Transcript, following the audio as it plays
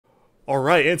All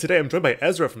right, and today I'm joined by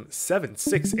Ezra from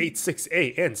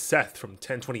 76868 and Seth from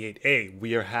 1028A.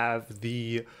 We have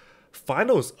the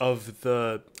finals of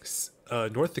the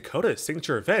North Dakota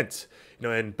signature event.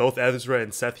 And both Ezra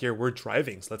and Seth here were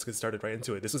driving, so let's get started right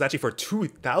into it. This was actually for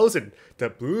 2,000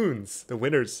 doubloons, the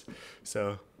winners.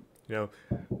 So, you know,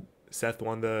 Seth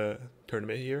won the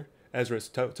tournament here. Ezra,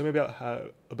 tell me about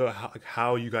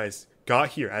how you guys got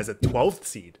here as a 12th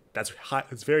seed. That's high.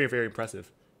 It's very, very impressive.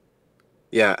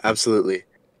 Yeah, absolutely.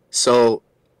 So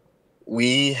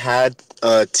we had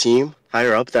a team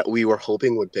higher up that we were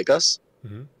hoping would pick us.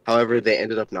 Mm-hmm. However, they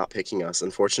ended up not picking us,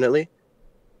 unfortunately.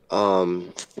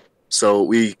 Um, so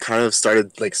we kind of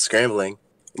started like scrambling.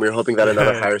 We were hoping that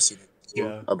another Yeah, higher seeded team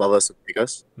yeah. above us would pick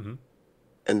us. Mm-hmm.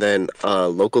 And then a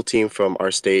local team from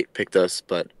our state picked us,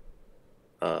 but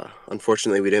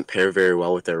unfortunately we didn't pair very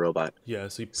well with their robot. Yeah,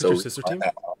 so you picked So your we sister brought team?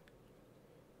 that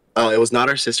off. It was not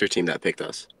our sister team that picked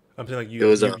us. I'm saying like It you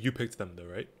was you you picked them though,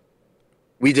 right?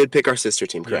 we did pick our sister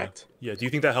team, Yeah, correct? yeah. Do you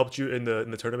think that helped you in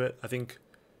the tournament? I think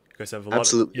you guys have a lot of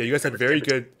Absolutely. yeah. You guys had very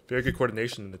good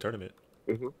coordination in the tournament.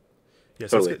 Hmm. Yeah,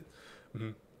 so that's Totally.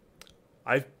 good.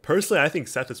 I think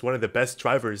Seth is one of the best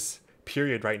drivers.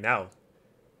 Period. Right now.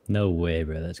 No way,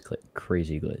 bro. That's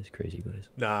crazy glaze, crazy glaze.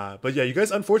 Nah, but yeah, you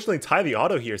guys unfortunately tie the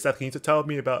auto here. Seth, can you tell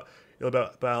me about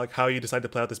about like how you decided to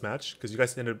play out this match? Because you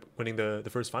guys ended up winning the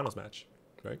first finals match,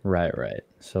 right? Right, right.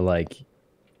 So like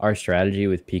our strategy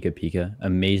with Pika Pika,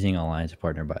 amazing alliance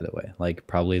partner, by the way. Like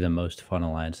probably the most fun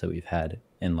alliance that we've had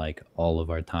in like all of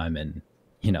our time and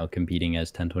competing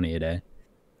as 1028A.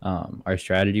 Our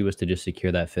strategy was to just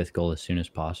secure that fifth goal as soon as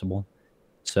possible.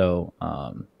 So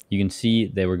you can see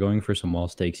they were going for some wall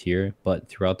stakes here, but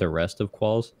throughout the rest of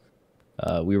quals,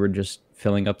 we were just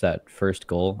filling up that first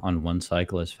goal on one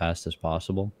cycle as fast as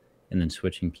possible and then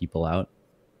switching people out.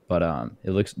 But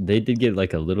it looks they did get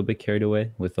like a little bit carried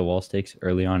away with the wall stakes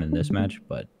early on in this match,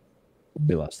 but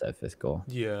we lost that fifth goal.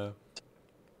 Yeah,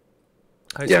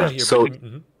 I see Yeah. that here. But So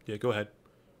yeah, go ahead.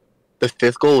 the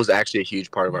fifth goal was actually a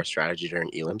huge part of our strategy during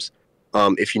elims.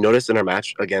 If you notice in our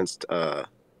match against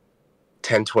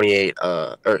 1028,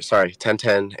 or sorry,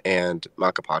 1010 and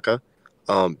Makapaka,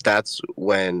 that's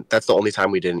the only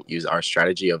time we didn't use our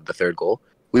strategy of the third goal.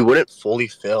 We wouldn't fully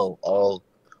fill all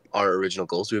our original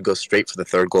goals. We would go straight for the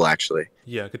third goal, actually.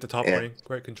 Yeah, get the top And ring,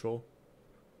 right control.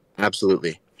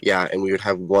 absolutely. Yeah, and we would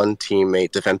have one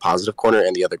teammate defend positive corner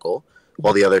and the other goal,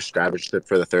 while the other strategized it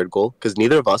for the third goal, because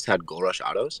neither of us had goal rush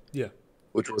autos, Yeah.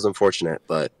 which was unfortunate,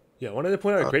 but Yeah, I wanted to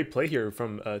point out a uh, great play here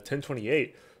from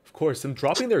 1028. Of course, them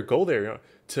dropping their goal there,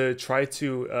 to try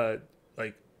to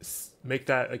make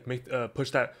that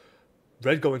push that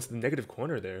red go into the negative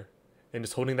corner there, and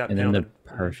just holding that And pin then on the the.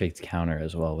 Mhm. perfect counter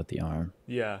as well with the arm.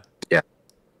 Yeah, yeah,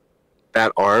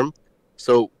 that arm.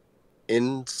 So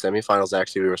in semifinals,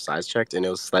 actually, we were size checked, and it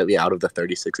was slightly out of the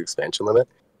 36 expansion limit.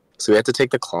 So we had to take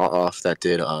the claw off that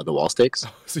did the wall stakes.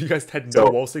 so you guys had no So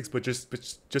wall sticks, but just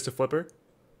a flipper.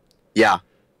 yeah,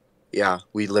 yeah,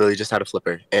 we literally just had a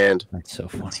flipper, and That's so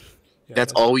funny. Yeah,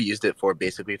 that's all we used it for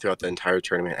basically throughout the entire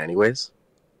tournament, anyways.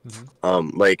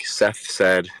 mhm. Like Seth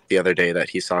said the other day that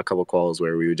he saw a couple calls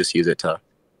where we would just use it to,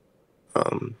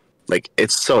 like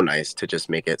it's so nice to just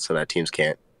make it so that teams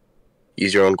can't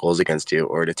use your own goals against you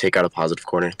or to take out a positive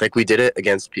corner. Like we did it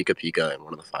against Pika Pika in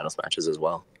one of the finals matches as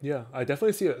well. Yeah, I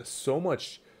definitely see so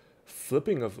much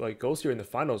flipping of like goals here in the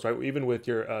finals, right? Even with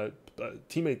your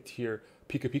teammate here,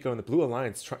 Pika Pika on the blue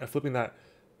alliance, flipping that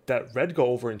red go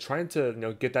over and trying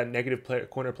to get that negative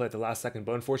corner play at the last second.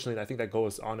 But unfortunately, I think that goal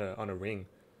is on a ring.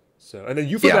 So and then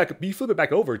Yeah, you flip it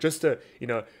back over just to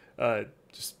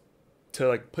just to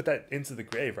like put that into the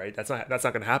grave, right? That's not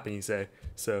gonna happen. You say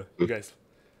so. You guys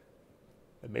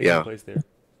amazing yeah. plays there.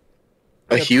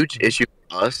 A Yep. huge issue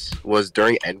for us was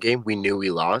during endgame, we knew we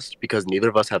lost because neither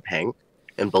of us have hang,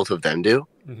 and both of them do,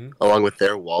 Mm-hmm. along with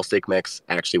their wall stake mechs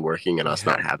actually working and us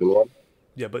not Yeah. having one.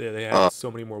 Yeah, but yeah, they had Uh, so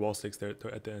many more wall sticks there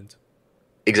at the end.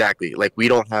 exactly. Like we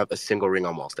don't have a single ring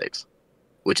on wall stakes,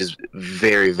 which is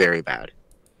very, very bad.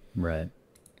 Right.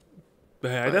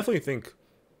 But hey, I But definitely think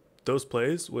those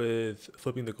plays with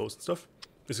flipping the ghost and stuff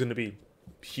is going to be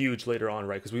huge later on,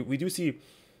 right? Because we do see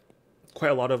quite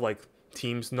a lot of like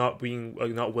teams not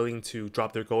willing to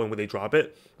drop their goal, and when they drop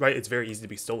it, right, it's very easy to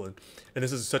be stolen. And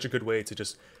this is such a good way to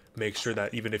just make sure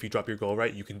that even if you drop your goal,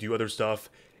 right, you can do other stuff,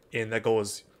 and that goal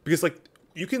is because like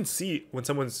you can see when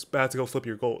someone's about to go flip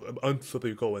your goal, unflip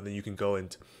your goal, and then you can go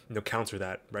and counter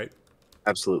that, right?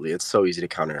 absolutely, it's so easy to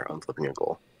counter on flipping your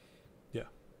goal. Yeah.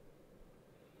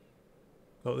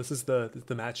 Well, this is the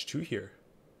match two here.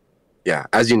 Yeah,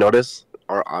 as you notice,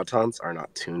 our autons are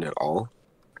not tuned at all.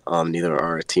 Neither are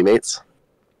our teammates.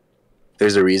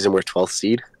 There's a reason we're 12th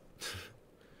seed.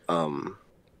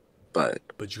 But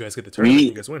But you guys get the tournament.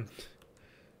 You guys win.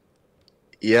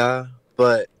 yeah,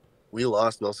 but we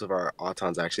lost most of our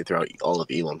autons actually throughout all of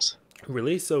Elam's.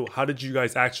 Really? So how did you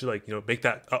guys actually like make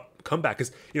that comeback?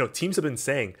 Because teams have been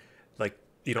saying like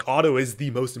auto is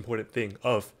the most important thing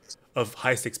of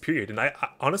high stakes period, and I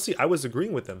honestly I was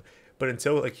agreeing with them, but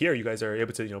until like here you guys are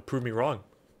able to prove me wrong.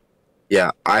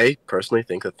 Yeah, I personally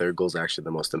think the third goal is actually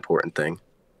the most important thing.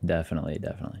 Definitely.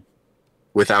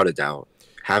 Without a doubt.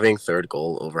 Having third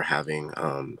goal over having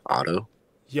auto.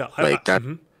 Yeah, Like that.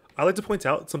 I like to point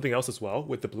out something else as well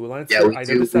with the Blue Alliance. Yeah, Here. we I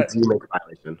do noticed that. make a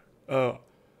violation.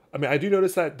 I mean, I do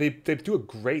notice that they do a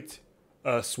great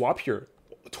swap here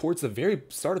towards the very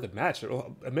start of the match, at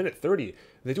a minute 30.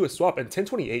 They do a swap, and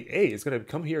 1028A is going to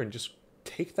come here and just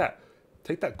take that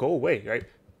goal away, right?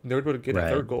 And they're able to get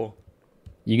that third goal.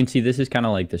 You can see this is kind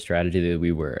of like the strategy that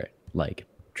we were like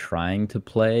trying to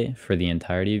play for the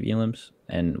entirety of Elam's,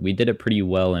 and we did it pretty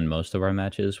well in most of our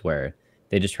matches where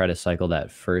they just try to cycle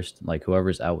that first, like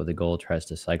whoever's out with the goal tries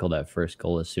to cycle that first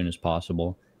goal as soon as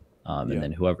possible. And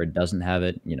then whoever doesn't have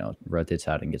it, rotates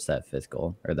out and gets that fifth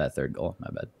goal or that third goal. My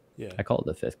bad. Yeah. I call it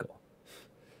the fifth goal.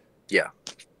 Yeah.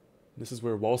 This is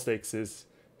where wall stakes is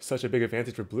such a big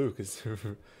advantage for blue because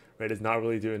right is not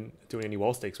really doing any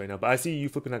wall stakes right now. But I see you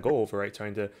flipping that goal over, right,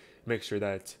 trying to make sure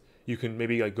that you can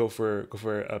maybe like go for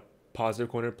a positive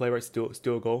corner play, right? Steal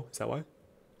a goal. Is that why?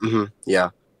 Yeah.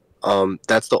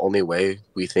 That's the only way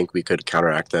we think we could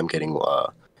counteract them getting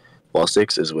wall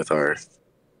sticks is with our.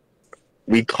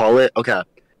 We call it okay.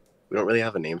 We don't really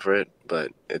have a name for it,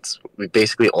 but we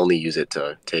basically only use it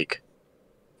to take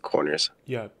corners.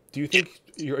 Yeah. Do you think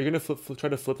are you gonna try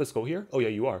to flip this goal here? Oh yeah,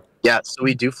 you are. Yeah. So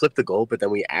we do flip the goal, but then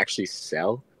we actually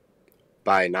sell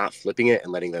by not flipping it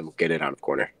and letting them get it out of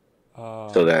corner.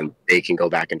 So then they can go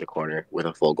back into corner with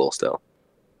a full goal still.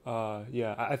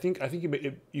 Yeah, I think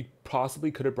you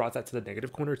possibly could have brought that to the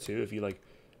negative corner too if you like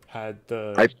had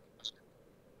the.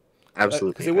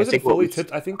 Absolutely, because it wasn't fully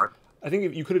tipped. I think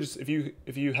if you could have just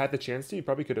if you had the chance to, you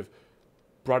probably could have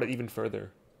brought it even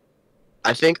further.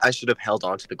 I think I should have held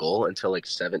on to the goal until like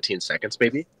 17 seconds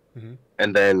maybe,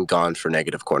 and then gone for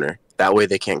negative corner. That way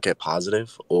they can't get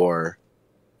positive,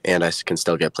 and I can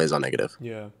still get plays on negative.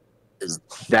 Yeah.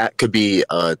 That could be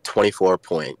a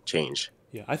 24-point change.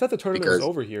 Yeah, I thought the tournament was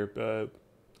over here.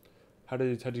 How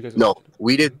did you guys? No,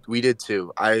 we did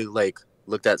too. I like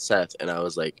looked at Seth and I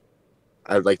was like,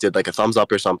 did like a thumbs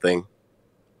up or something.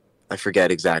 I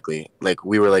forget exactly. Like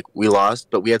we lost,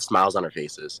 but we had smiles on our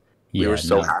faces. We were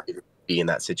so happy to be in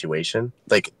that situation.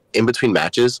 Like in between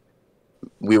matches,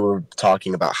 we were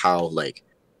talking about how like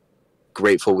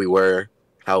grateful we were,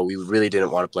 how we really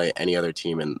didn't want to play any other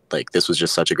team, and like this was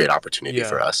just such a great opportunity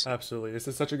for us. Absolutely, this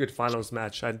is such a good finals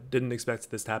match. I didn't expect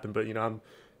this to happen, but I'm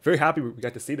very happy we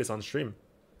got to see this on stream.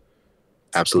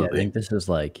 Absolutely. Yeah, I think this is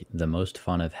like the most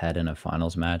fun I've had in a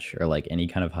finals match or like any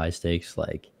kind of high stakes,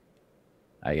 like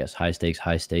I guess high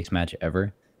stakes match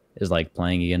ever is like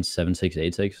playing against 7-6,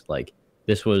 8-6. Like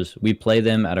we play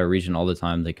them at our region all the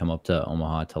time. They come up to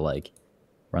Omaha to like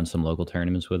run some local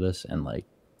tournaments with us, and like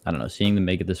I don't know, seeing them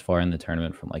make it this far in the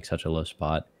tournament from like such a low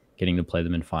spot, getting to play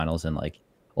them in finals, and like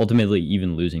ultimately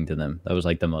even losing to them, that was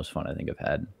like the most fun I think I've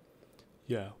had.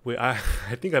 Yeah, wait, I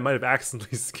think I might have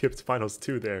accidentally skipped finals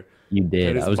 2 there. You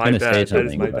did. I was going to say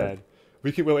something. That is my bad.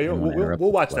 We can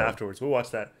we'll watch that afterwards. We'll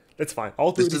watch that. That's fine.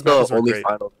 All three of these matches are only great.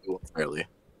 Final early.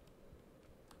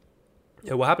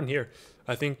 Yeah, what happened here?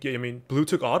 I think blue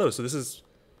took auto, so this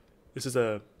is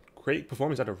a great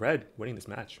performance out of red winning this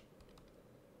match.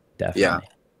 Definitely. Yeah.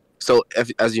 So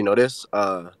as you notice,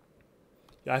 yeah,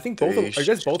 I think both. Are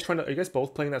you guys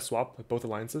both playing that swap? Like both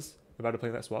alliances about to play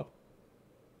that swap?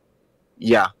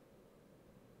 Yeah.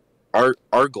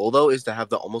 Our goal though is to have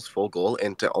the almost full goal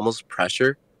and to almost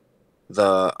pressure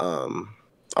the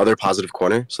other positive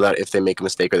corner so that if they make a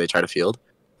mistake or they try to field.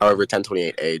 However,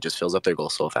 1028A just fills up their goal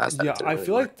so fast. Yeah, I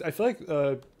feel like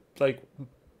like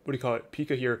what do you call it?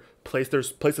 Pika here plays the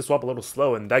swap a little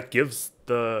slow, and that gives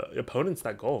the opponents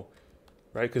that goal,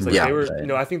 right? Because they were,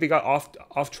 I think they got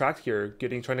off track here,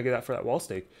 trying to get that for that wall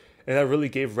stake, and that really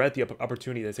gave red the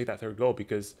opportunity to take that third goal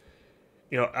because,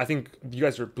 I think you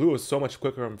guys blue was so much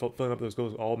quicker on filling up those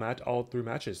goals all 3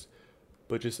 matches,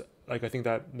 but just like I think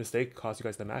that mistake cost you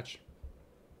guys the match.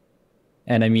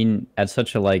 And I mean, at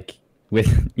such a like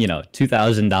with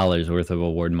 $2,000 worth of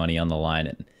award money on the line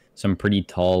and some pretty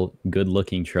tall,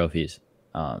 good-looking trophies.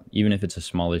 Even if it's a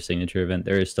smaller signature event,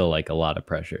 there is still like a lot of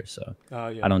pressure. So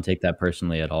I don't take that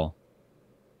personally at all.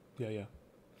 Yeah.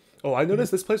 Oh, I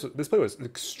noticed this play was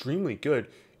extremely good.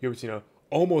 You were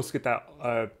almost get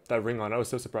that ring on. I was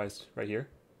so surprised right here.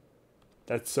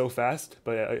 That's so fast,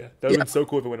 but that would have been so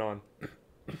cool if it went on.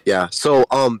 Yeah. So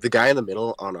the guy in the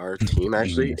middle on our team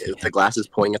actually, if the glass is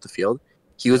pointing at the field,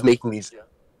 he was making these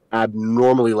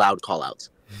abnormally loud call outs.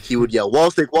 He would yell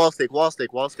wall stake, wall stake, wall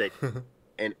stake, wall stake.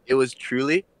 And it was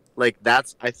truly like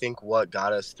that's I think what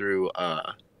got us through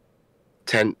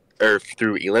 10 or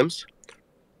through elims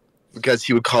because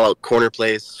he would call out corner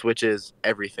plays, switches,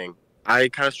 everything. I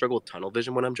kind of struggle with tunnel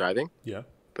vision when I'm driving, Yeah.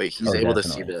 but he's Oh, able to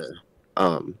see definitely.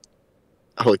 the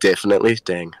oh definitely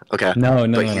dang okay No,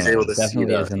 no, but no, he's no. able to see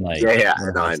Definitely the isn't like yeah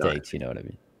we're I high know stakes. You know what I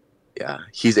mean? yeah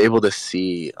he's able to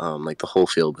see like the whole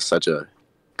field with such a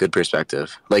good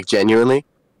perspective. Like genuinely,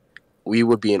 we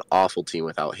would be an awful team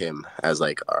without him as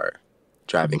like our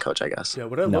driving coach, I guess. Yeah.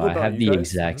 What I No, love I about have you the guys.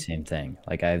 exact same thing.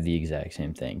 Like I have the exact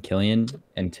same thing. Killian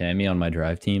and Tammy on my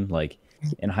drive team, like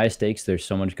in high stakes, there's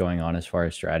so much going on as far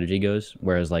as strategy goes.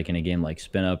 Whereas like in a game like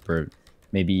spin up or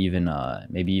maybe even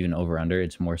over under,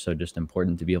 it's more so just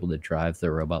important to be able to drive the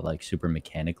robot like super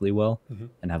mechanically well Mhm.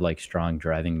 and have like strong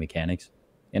driving mechanics.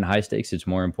 In high stakes, it's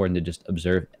more important to just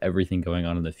observe everything going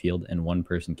on in the field, and one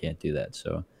person can't do that.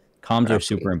 So comms are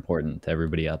super Absolutely. important to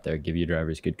everybody out there. Give your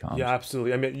drivers good Yeah, comms.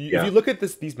 absolutely. I mean, if Yeah. you look at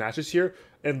these matches here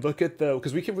and look at the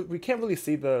because we can't really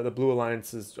see the Blue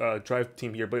Alliance's drive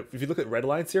team here, but if you look at Red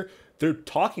Alliance here, they're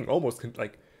talking almost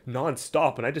like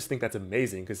nonstop, and I just think that's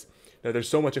amazing because there's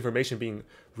so much information being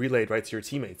relayed right to your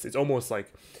teammates. It's almost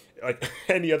like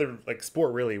any other like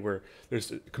sport really where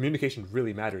there's communication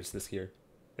really matters this year,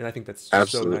 and I think that's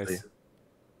just so Absolutely. nice.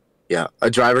 Yeah. A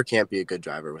driver can't be a good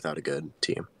driver without a good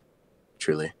team.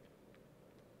 Truly.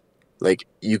 Like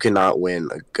you cannot win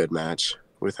a good match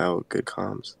without good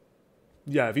comms.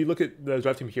 Yeah, if you look at the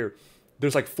drive team here,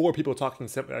 there's like four people talking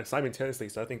simultaneously,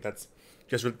 so I think that's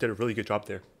just did a really good job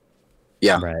there.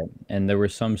 Yeah. Right. And there were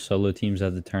some solo teams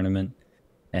at the tournament.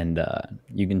 And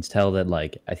you can tell that,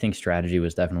 like, I think strategy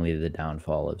was definitely the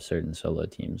downfall of certain solo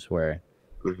teams where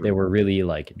Hmm. they were really,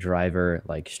 like, driver,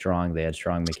 like, strong. They had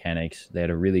strong mechanics. They had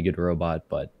a really good robot.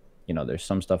 But, there's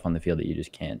some stuff on the field that you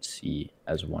just can't see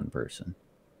as one person.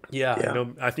 Yeah, Yeah.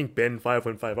 I think Ben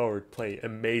 515 would play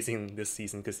amazing this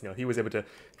season because he was able to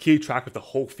keep track of the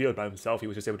whole field by himself. He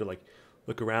was just able to like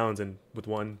look around and with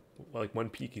one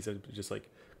peek, he's just like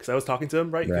because I was talking to him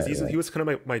right because Right, he right. was kind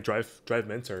of my drive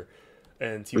mentor,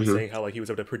 and he was Hmm. saying how like he was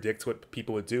able to predict what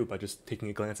people would do by just taking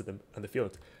a glance at them on the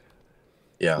field.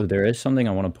 Yeah. So there is something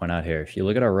I want to point out here. If you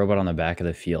look at our robot on the back of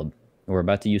the field, we're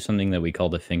about to use something that we call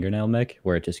the fingernail mech,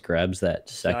 where it just grabs that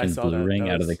Yeah, I second saw blue that. ring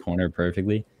That out of the was corner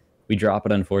perfectly. We drop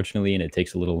it, unfortunately, and it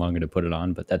takes a little longer to put it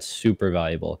on, but that's super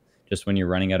valuable. Just when you're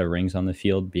running out of rings on the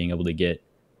field, being able to get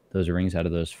those rings out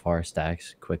of those far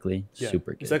stacks quickly, yeah,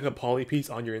 super it's good. like a poly piece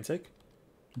on your intake.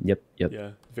 Yep, yep,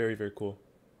 Yeah, very very cool.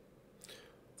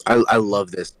 I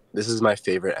love this. This is my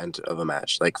favorite end of a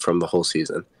match, like from the whole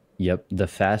season. yep. The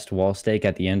fast wall stake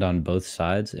at the end on both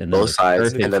sides, and then Both the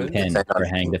sides, And the and perfect then defense. pin defend on for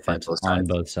hang by defense both on sides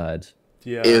both sides.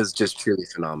 Yeah, is just truly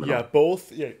yeah, phenomenal.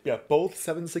 both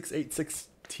 7-6-8-6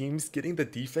 teams getting the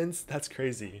defense. That's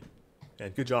crazy.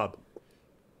 And good job.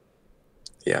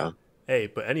 Yeah. Hey,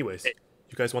 but anyways,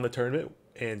 you guys won the tournament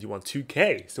and you won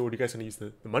 2K. So what are you guys gonna use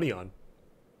the money on?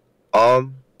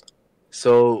 Um.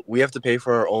 So we have to pay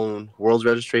for our own Worlds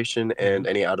registration and Mhm.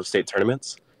 any out of state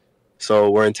tournaments. So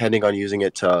we're intending on using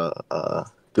it to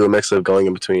do a mix of going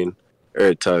in between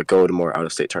or to go to more out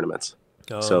of state tournaments.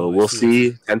 So Oh, I we'll see. I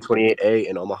see. see 1028A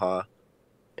in Omaha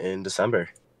in December.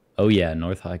 Oh yeah,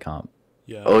 North High Comp.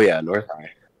 Yeah, Oh yeah, North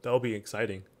High. that'll be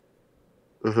exciting.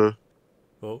 Mm-hmm.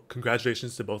 Well,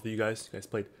 congratulations to both of you guys. You guys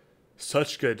played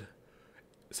such good,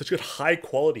 such good high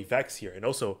quality Vex here, and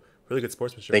also really good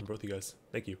sportsmanship from Thank both of you guys.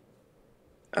 Thank you.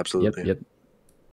 Yep, absolutely. yep.